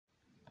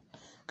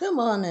Good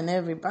morning,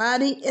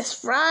 everybody. It's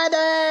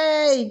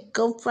Friday.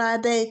 Go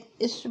Friday.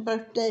 It's your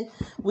birthday.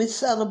 We're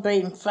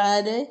celebrating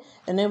Friday,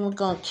 and then we're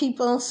going to keep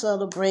on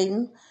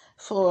celebrating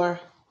for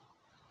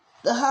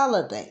the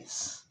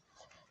holidays.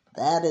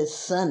 That is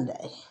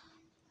Sunday.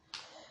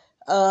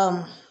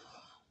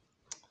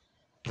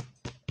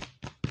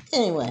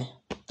 Anyway,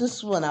 this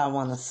is what I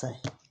want to say.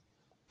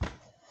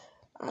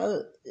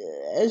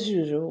 As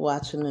usual,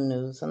 watching the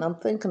news, and I'm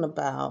thinking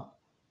about,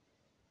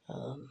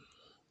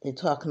 they're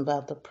talking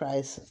about the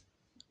price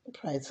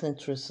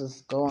interest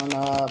is going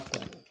up,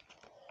 and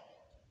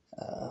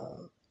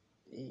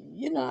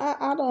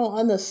I don't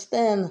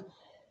understand.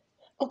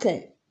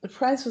 Okay, the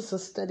prices are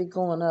steady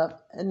going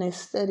up, and they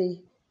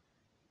steady.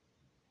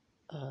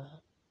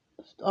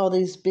 All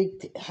these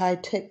big high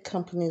tech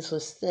companies are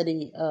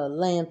steady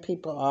laying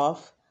people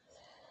off.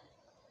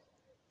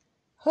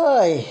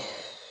 Hey,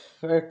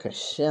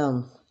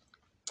 Verkashem.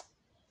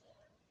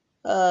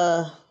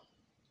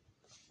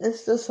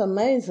 It's just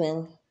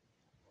amazing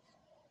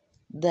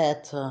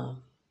that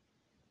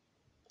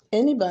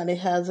anybody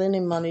has any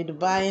money to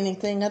buy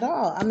anything at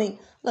all. I mean,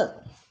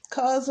 look,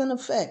 cause and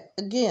effect.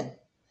 Again,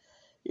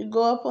 you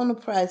go up on the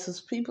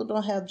prices. People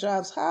don't have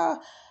jobs. How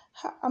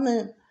I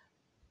mean,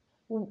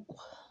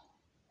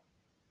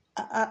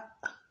 I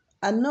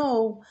I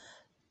know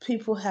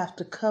people have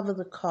to cover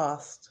the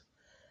cost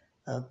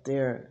of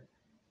their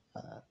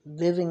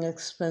living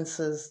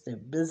expenses, their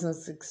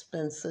business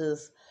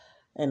expenses,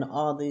 and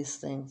all these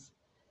things.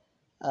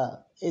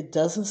 It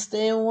doesn't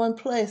stay in one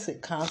place,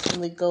 it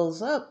constantly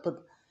goes up.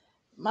 But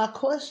my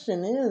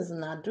question is,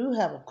 and I do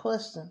have a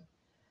question,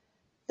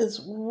 is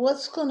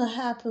what's going to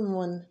happen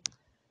when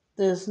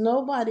there's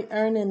nobody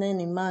earning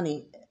any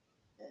money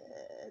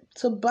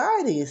to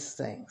buy these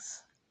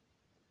things?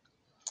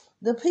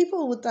 The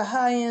people with the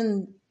high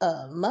end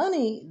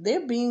money,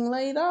 they're being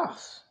laid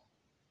off.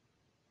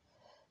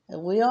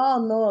 And we all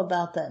know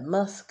about that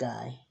Musk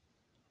guy,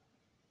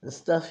 the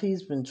stuff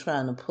he's been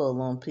trying to pull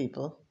on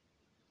people.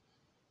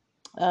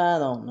 I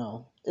don't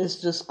know. It's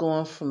just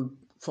going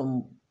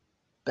from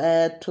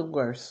bad to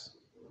worse.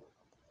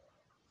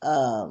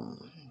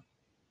 Um,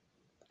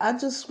 I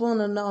just want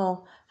to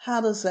know,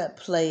 how does that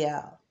play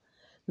out?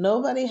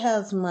 Nobody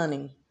has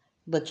money,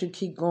 but you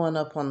keep going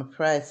up on the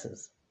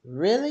prices.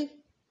 Really?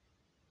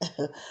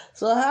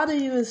 So how do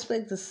you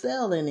expect to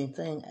sell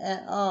anything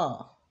at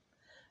all?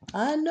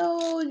 I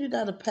know you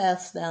got to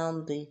pass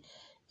down the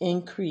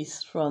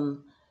increase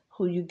from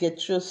who you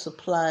get your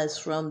supplies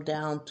from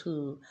down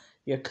to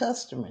your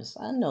customers.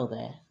 I know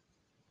that.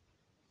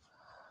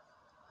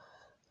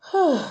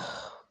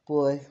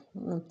 Boy,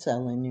 I'm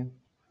telling you.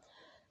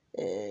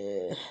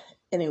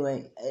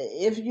 Anyway,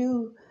 if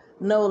you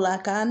know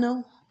like I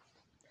know,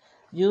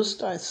 you'll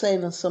start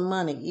saving some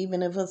money,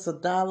 even if it's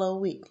 $1 a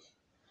week.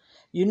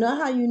 You know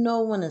how you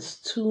know when it's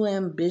too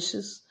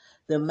ambitious,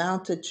 the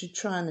amount that you're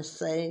trying to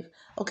save?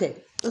 Okay,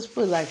 let's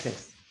put it like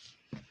this.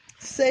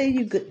 Say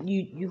you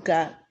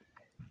got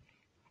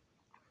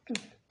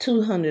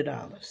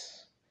 $200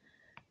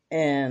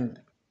 and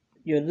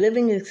your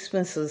living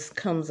expenses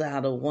comes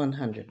out of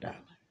 $100.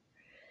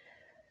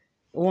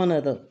 One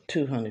of the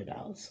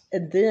 $200.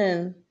 And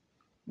then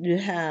you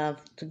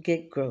have to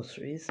get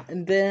groceries,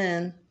 and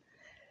then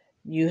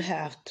you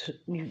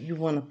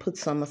want to put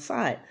some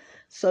aside.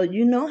 So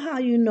you know how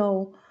you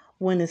know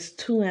when it's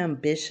too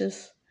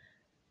ambitious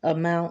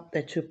amount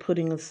that you're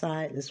putting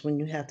aside is when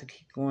you have to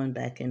keep going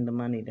back in the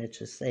money that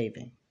you're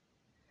saving.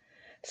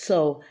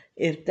 So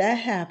if that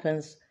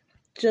happens,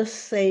 just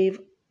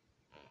save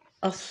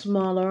a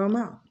smaller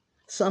amount,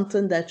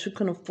 something that you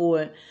can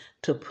afford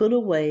to put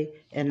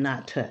away and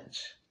not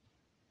touch.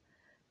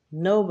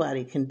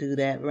 Nobody can do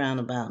that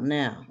roundabout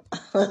now.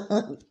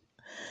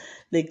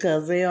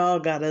 Because they all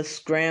got us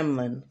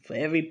scrambling for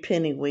every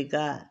penny we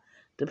got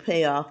to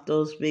pay off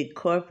those big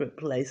corporate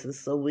places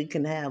so we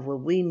can have what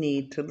we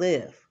need to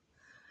live,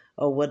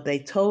 or what they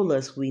told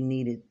us we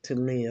needed to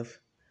live.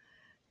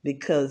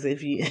 Because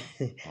if you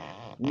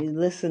you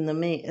listen to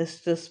me,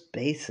 it's just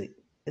basic.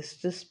 It's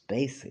just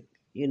basic.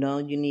 You know,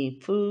 you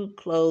need food,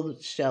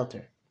 clothes,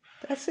 shelter.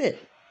 That's it.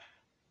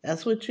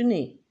 That's what you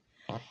need.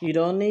 You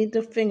don't need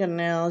the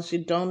fingernails.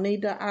 You don't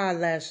need the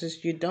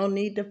eyelashes. You don't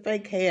need the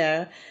fake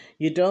hair.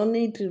 You don't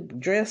need to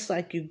dress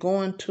like you're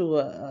going to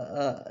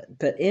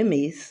the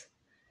Emmys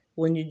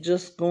when you're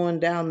just going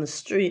down the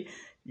street.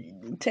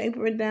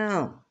 Taper it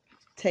down.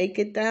 Take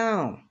it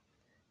down.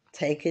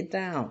 Take it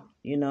down.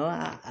 You know,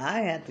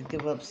 I had to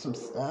give up some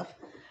stuff.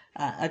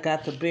 I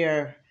got the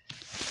bare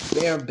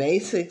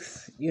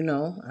basics. You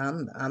know,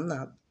 I'm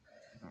not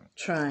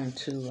trying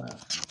to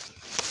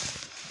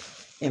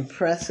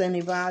impress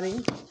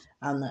anybody.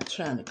 I'm not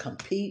trying to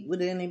compete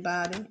with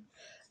anybody.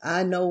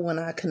 I know when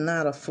I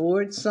cannot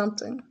afford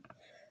something.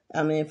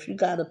 I mean, if you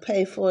got to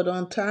pay for it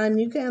on time,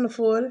 you can't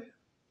afford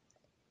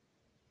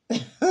it.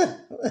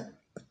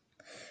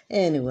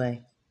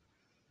 Anyway,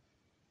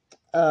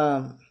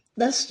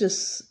 let's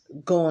just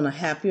go on a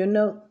happier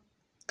note,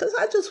 Because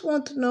I just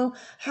want to know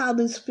how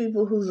these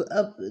people who's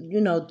up,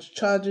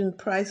 charging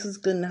prices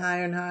getting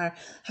higher and higher,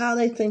 how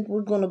they think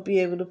we're going to be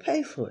able to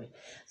pay for it.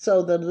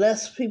 So the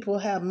less people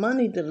have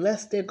money, the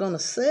less they're going to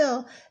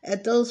sell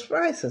at those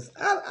prices.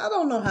 I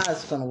don't know how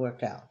it's going to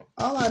work out.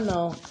 All I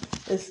know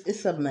is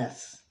it's a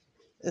mess.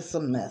 It's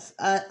a mess.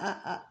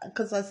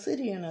 Because I sit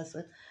here and I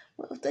say,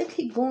 well, if they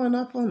keep going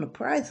up on the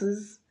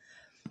prices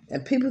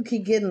and people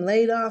keep getting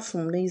laid off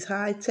from these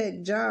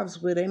high-tech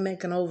jobs where they're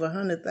making over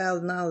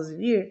 $100,000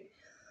 a year,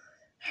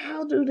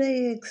 how do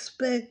they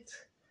expect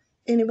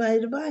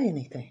anybody to buy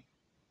anything?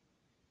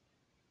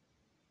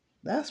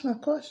 That's my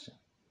question.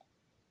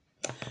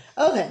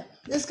 Okay,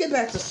 let's get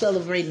back to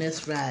celebrating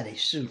this Friday.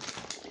 Shoot.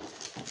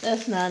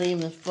 Let's not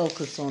even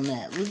focus on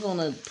that. We're going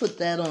to put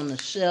that on the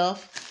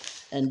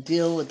shelf and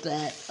deal with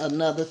that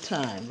another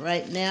time.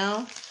 Right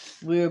now,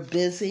 we're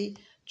busy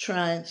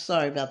trying...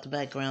 Sorry about the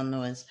background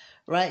noise.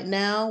 Right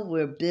now,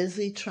 we're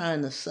busy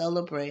trying to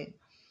celebrate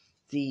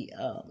the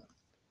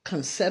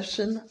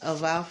conception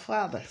of our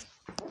Father.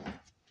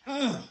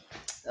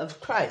 Of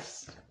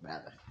Christ,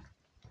 rather.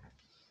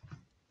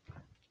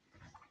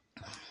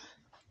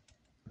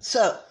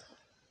 So,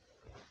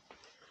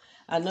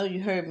 I know you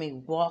heard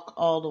me walk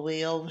all the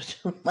way over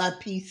to my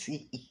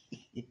PC.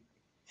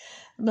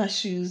 My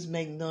shoes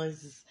make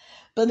noises.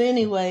 But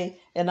anyway,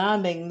 and I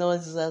make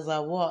noises as I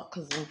walk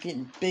because I'm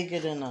getting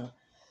bigger than a,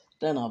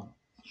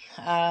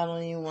 I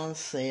don't even want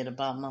to say it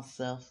about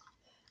myself.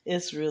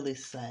 It's really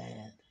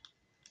sad.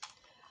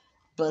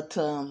 But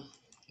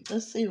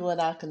let's see what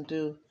I can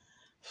do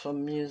for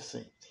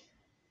music.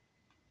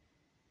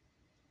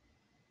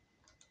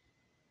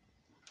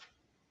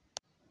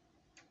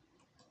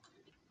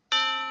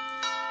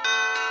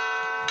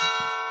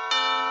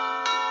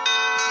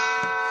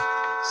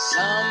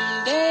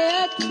 Someday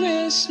at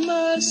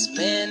Christmas,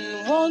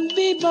 men won't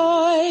be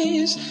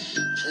boys,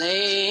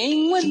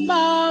 playing with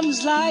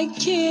bombs like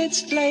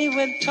kids play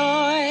with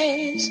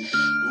toys.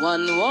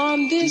 One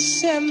warm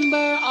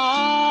December,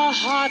 our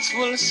hearts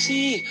will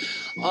see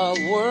a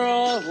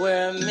world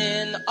where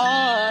men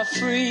are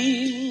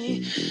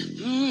free.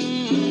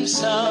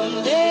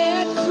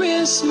 Someday at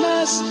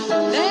Christmas,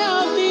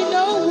 there'll be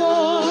no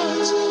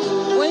wars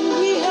when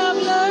we have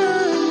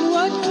learned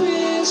what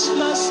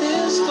Christmas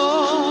is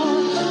for.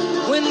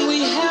 When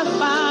we have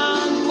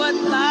found what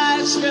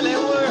life's really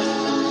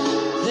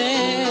worth,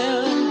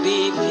 there'll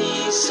be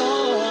peace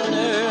on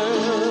earth.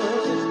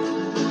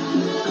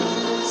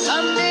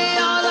 Someday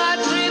all our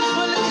dreams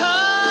will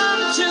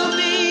come to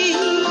be.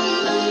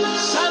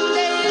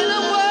 Someday in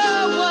a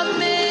world where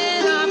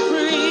men are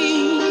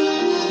free.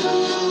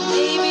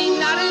 Maybe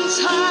not in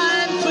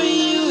time for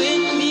you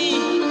and me,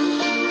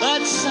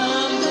 but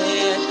someday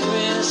at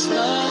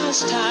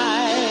Christmas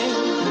time.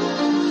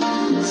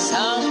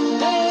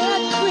 Someday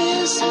at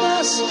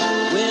Christmas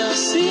we'll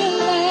see a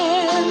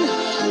land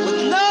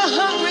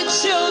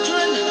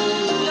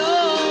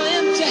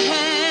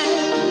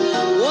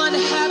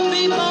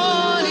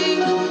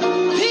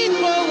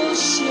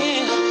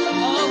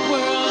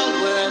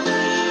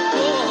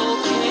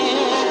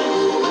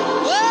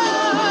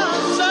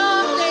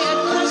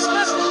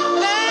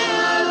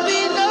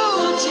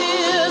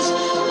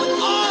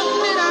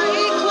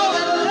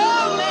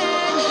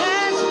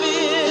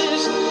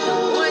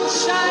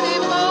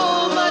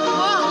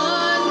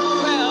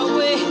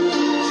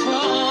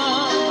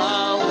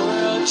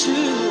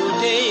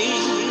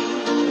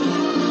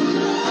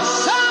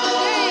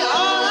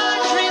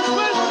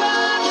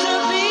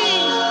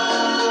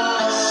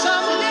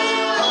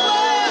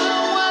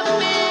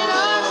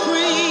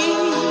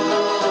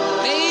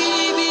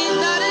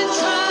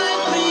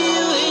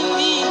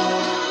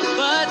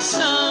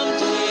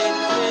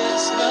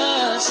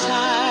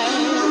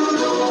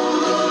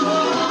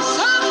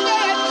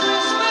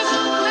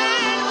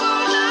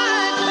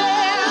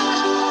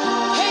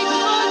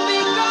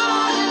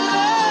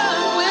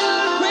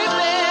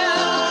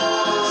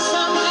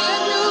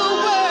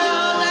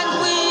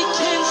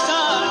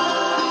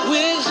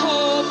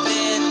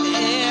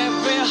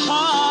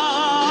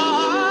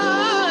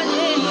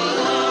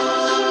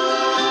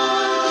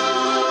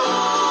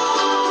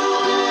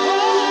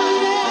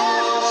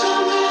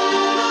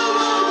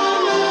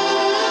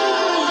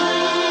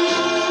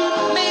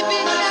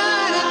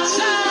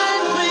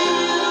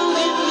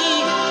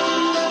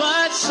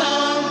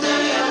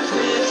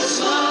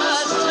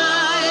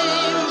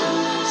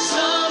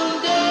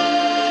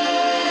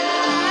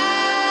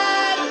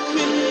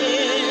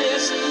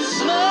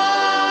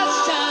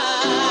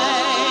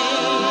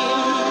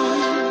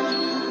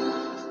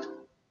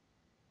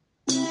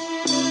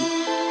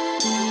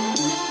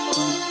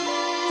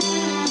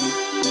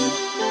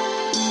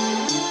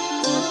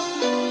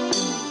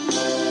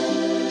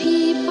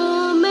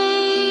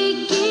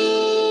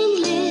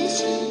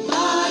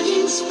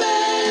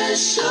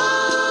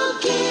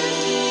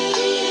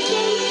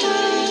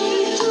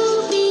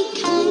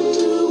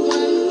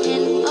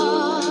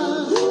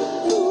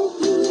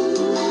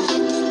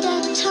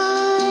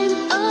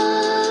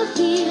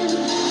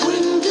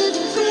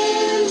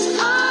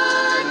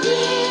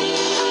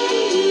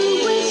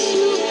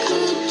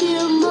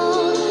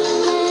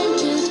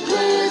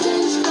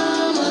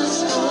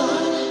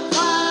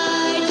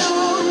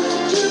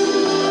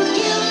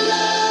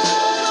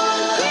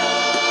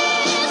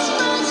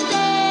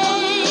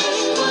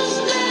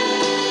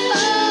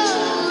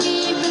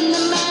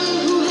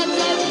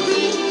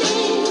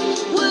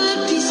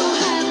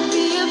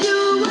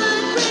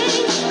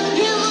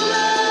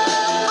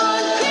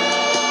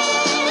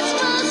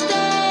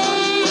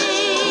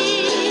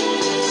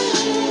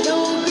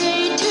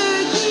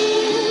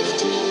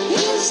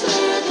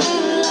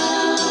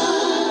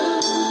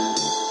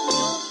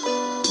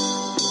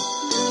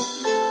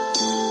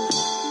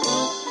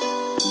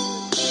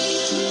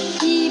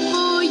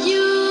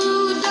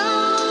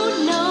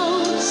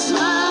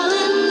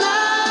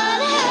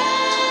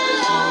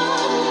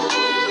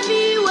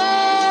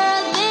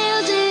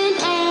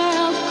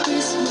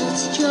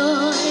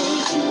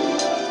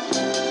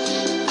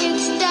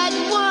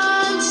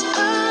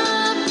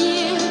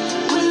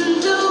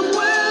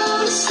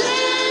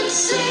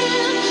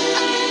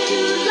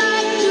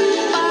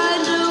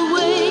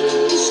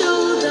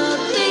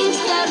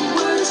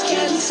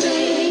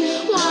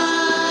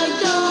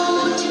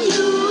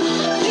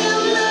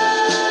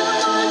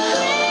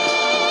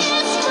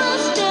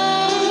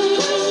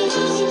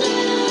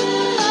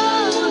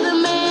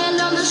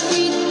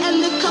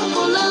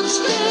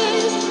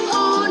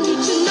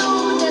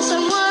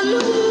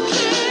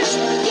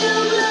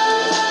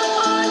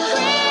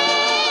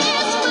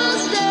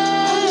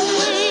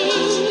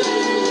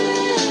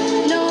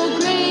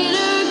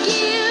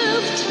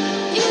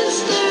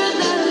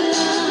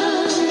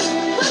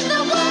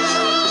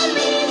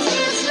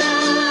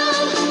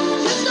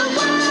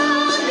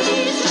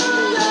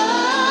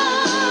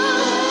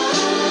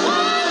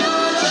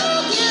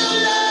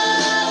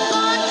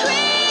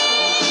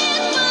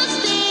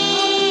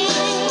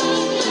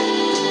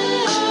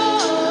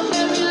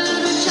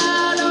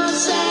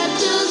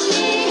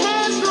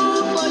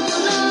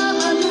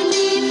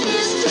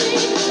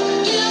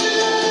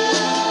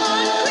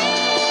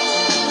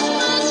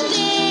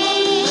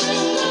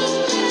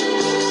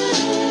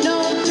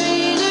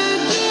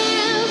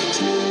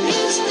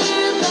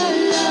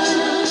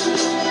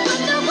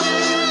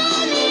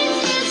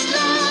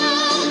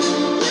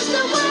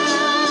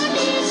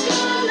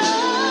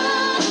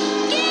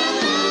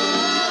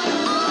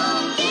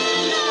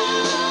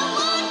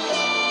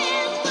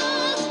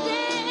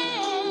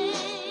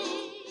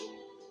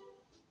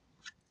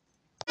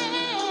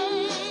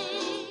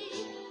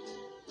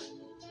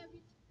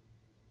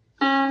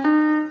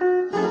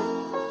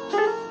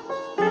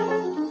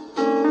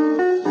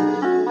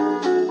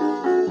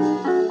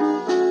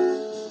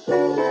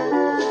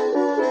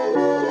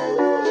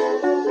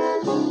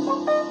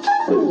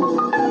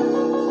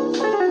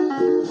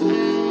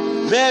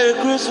Merry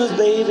Christmas,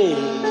 baby.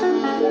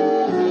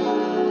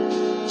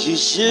 You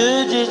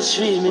sure did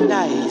treat me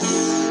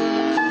nice.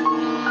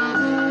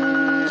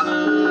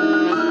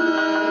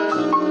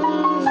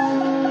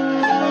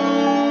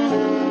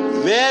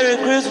 Merry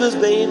Christmas,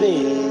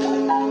 baby.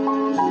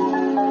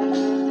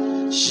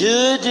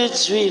 Sure did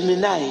treat me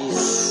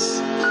nice.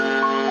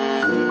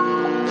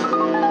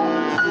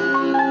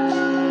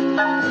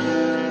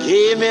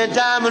 Gave me a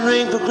diamond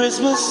ring for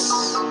Christmas.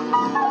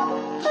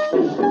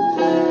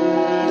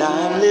 Now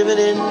I'm living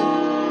in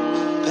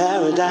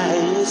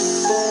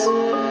paradise.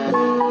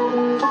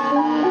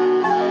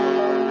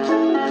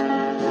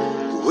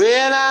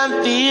 Well,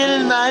 I'm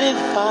feeling mighty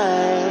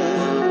fine.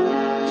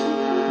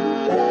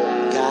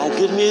 Got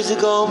good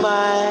music on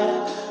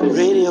my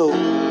radio.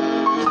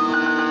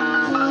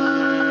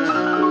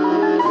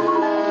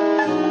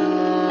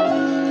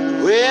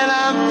 Well,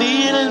 I'm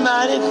feeling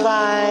mighty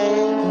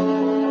fine.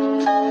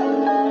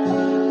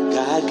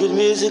 Got good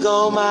music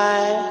on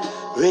my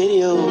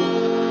radio.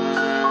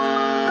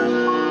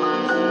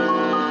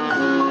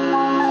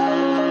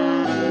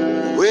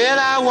 Well,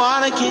 I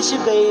wanna kiss you,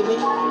 baby,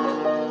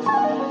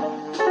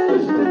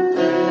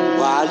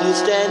 while you're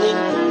standing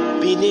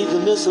beneath the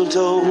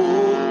mistletoe.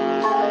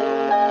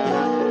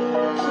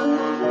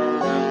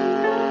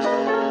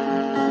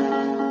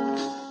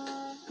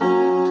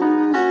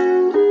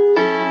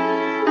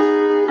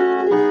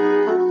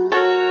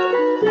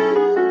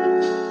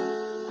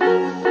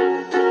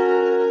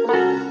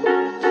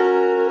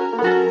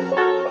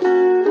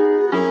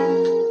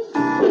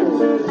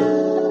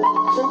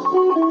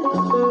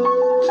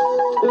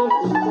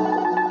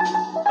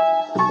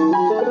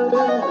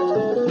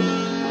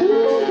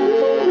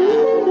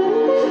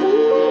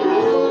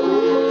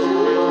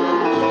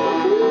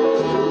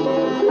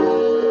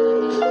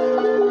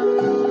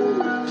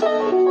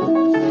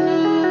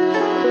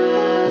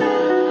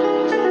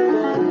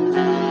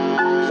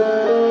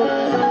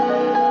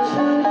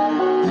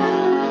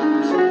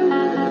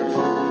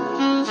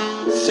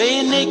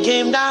 Saint Nick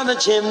came down the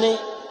chimney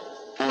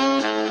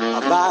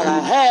about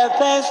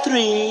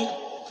 3:30.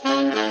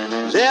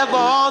 Left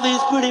all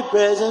these pretty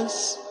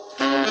presents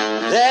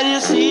that you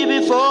see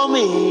before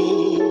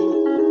me.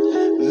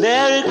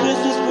 Merry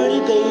Christmas, pretty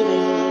baby.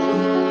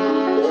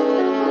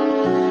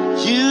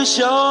 You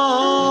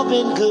sure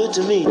been good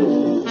to me.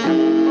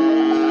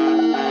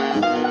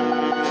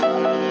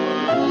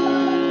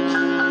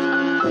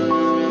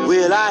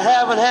 Well, I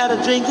haven't had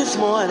a drink this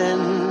morning,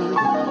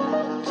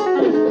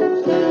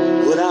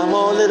 but I'm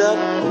all lit up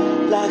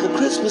like a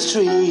Christmas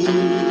tree.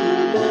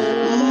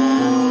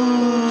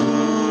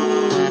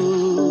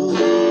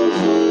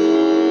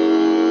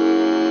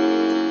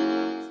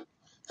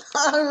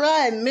 All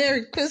right,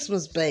 Merry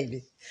Christmas,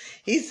 baby.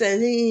 He said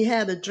he ain't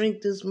had a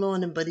drink this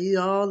morning, but he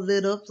all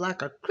lit up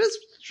like a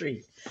Christmas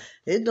tree.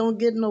 It don't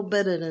get no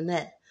better than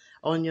that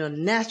on your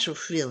natural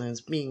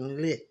feelings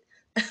being lit.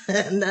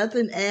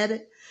 Nothing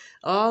added,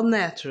 all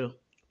natural.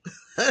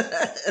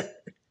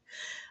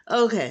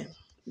 Okay,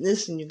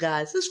 listen, you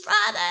guys, it's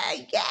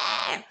Friday,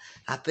 yeah.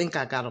 I think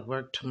I gotta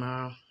work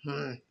tomorrow.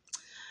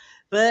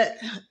 But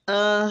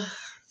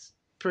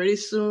pretty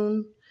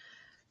soon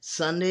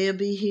Sunday will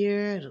be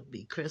here. It'll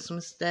be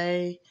Christmas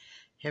Day.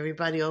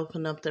 Everybody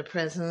open up their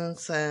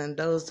presents, and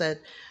those that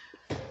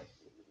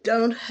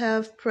don't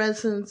have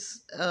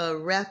presents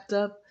wrapped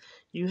up,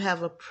 you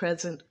have a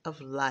present of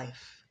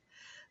life,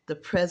 the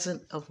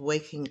present of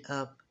waking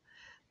up,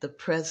 the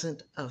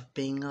present of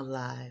being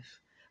alive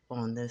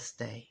on this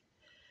day.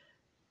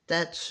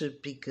 That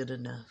should be good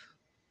enough.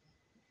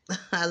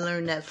 I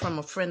learned that from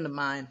a friend of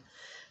mine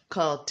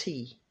called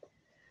T.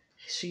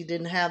 She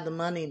didn't have the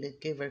money to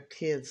give her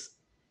kids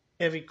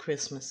every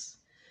Christmas.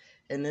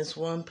 And this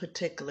one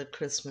particular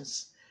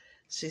Christmas,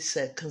 she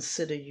said,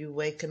 consider you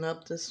waking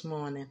up this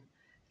morning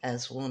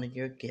as one of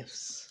your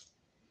gifts.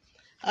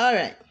 All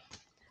right.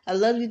 I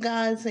love you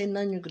guys. Ain't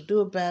nothing you can do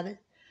about it.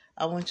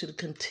 I want you to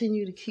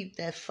continue to keep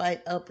that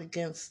fight up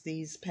against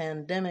these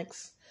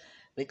pandemics,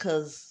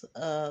 because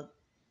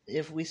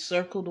if we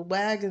circle the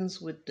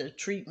wagons with the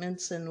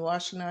treatments and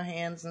washing our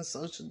hands and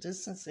social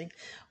distancing,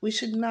 we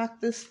should knock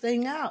this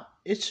thing out.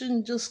 It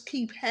shouldn't just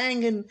keep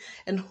hanging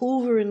and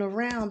hoovering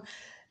around.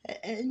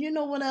 And you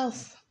know what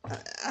else?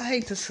 I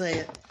hate to say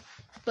it,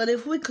 but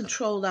if we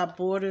controlled our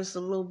borders a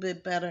little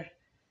bit better,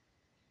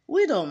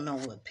 we don't know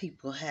what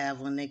people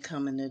have when they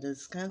come into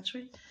this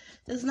country.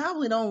 It's not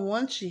we don't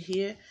want you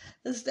here.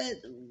 It's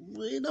that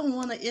we don't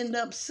want to end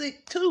up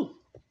sick too.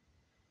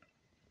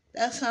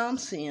 That's how I'm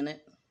seeing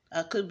it.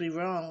 I could be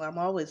wrong. I'm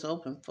always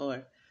open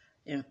for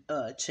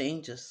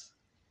changes.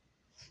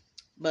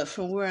 But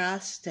from where I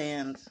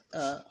stand,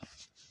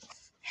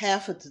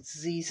 half of the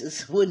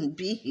diseases wouldn't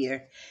be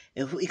here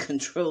if we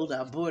controlled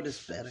our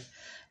borders better.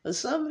 But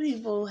some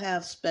people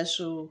have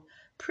special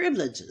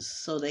privileges,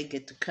 so they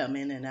get to come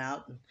in and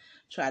out and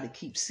try to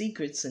keep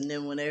secrets, and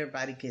then when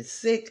everybody gets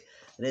sick,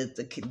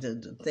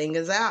 the thing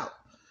is out,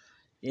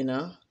 you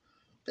know.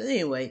 But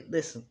anyway,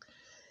 listen.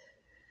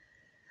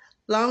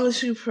 Long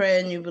as you pray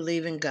and you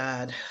believe in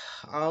God,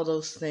 all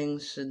those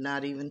things should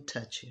not even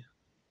touch you.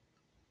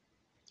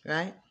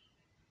 Right?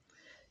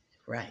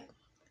 Right.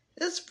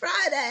 It's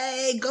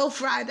Friday. Go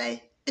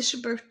Friday. It's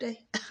your birthday.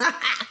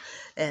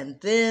 And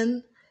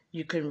then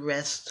you can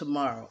rest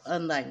tomorrow.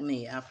 Unlike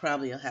me, I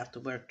probably will have to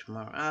work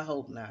tomorrow. I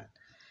hope not.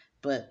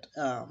 But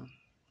I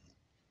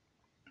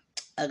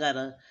got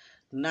a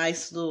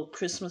nice little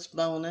Christmas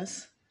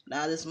bonus.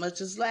 Not as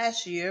much as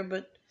last year,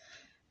 but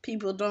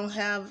people don't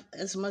have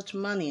as much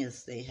money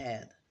as they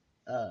had.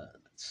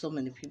 So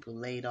many people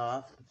laid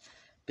off.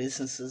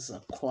 Businesses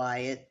are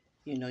quiet.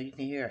 You know, you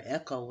can hear an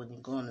echo when you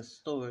go in the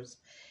stores,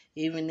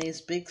 even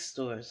these big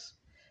stores.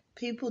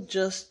 People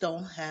just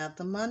don't have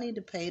the money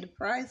to pay the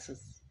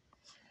prices.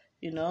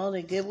 You know,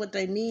 they get what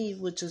they need,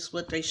 which is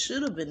what they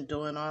should have been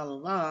doing all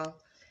along,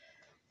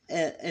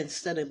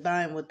 instead of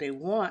buying what they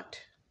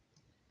want.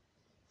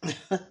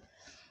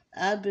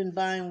 I've been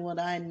buying what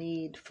I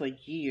need for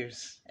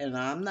years, and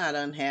I'm not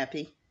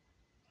unhappy.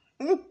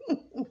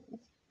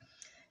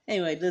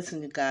 Anyway,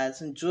 listen, you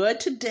guys, enjoy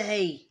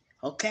today,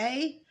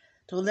 okay?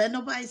 Don't let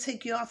nobody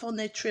take you off on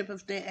their trip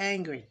if they're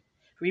angry.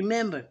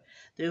 Remember,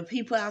 there are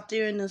people out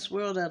there in this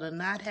world that are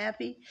not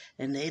happy,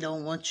 and they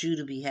don't want you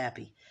to be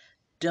happy.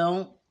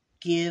 Don't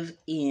give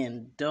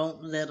in.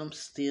 Don't let them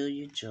steal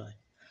your joy.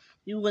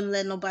 You wouldn't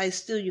let nobody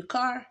steal your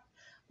car.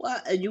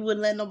 Well, you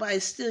wouldn't let nobody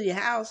steal your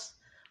house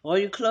or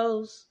your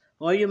clothes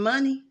or your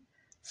money.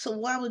 So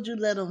why would you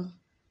let them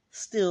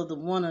steal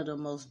one of the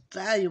most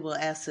valuable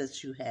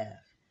assets you have,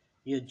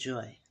 your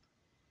joy?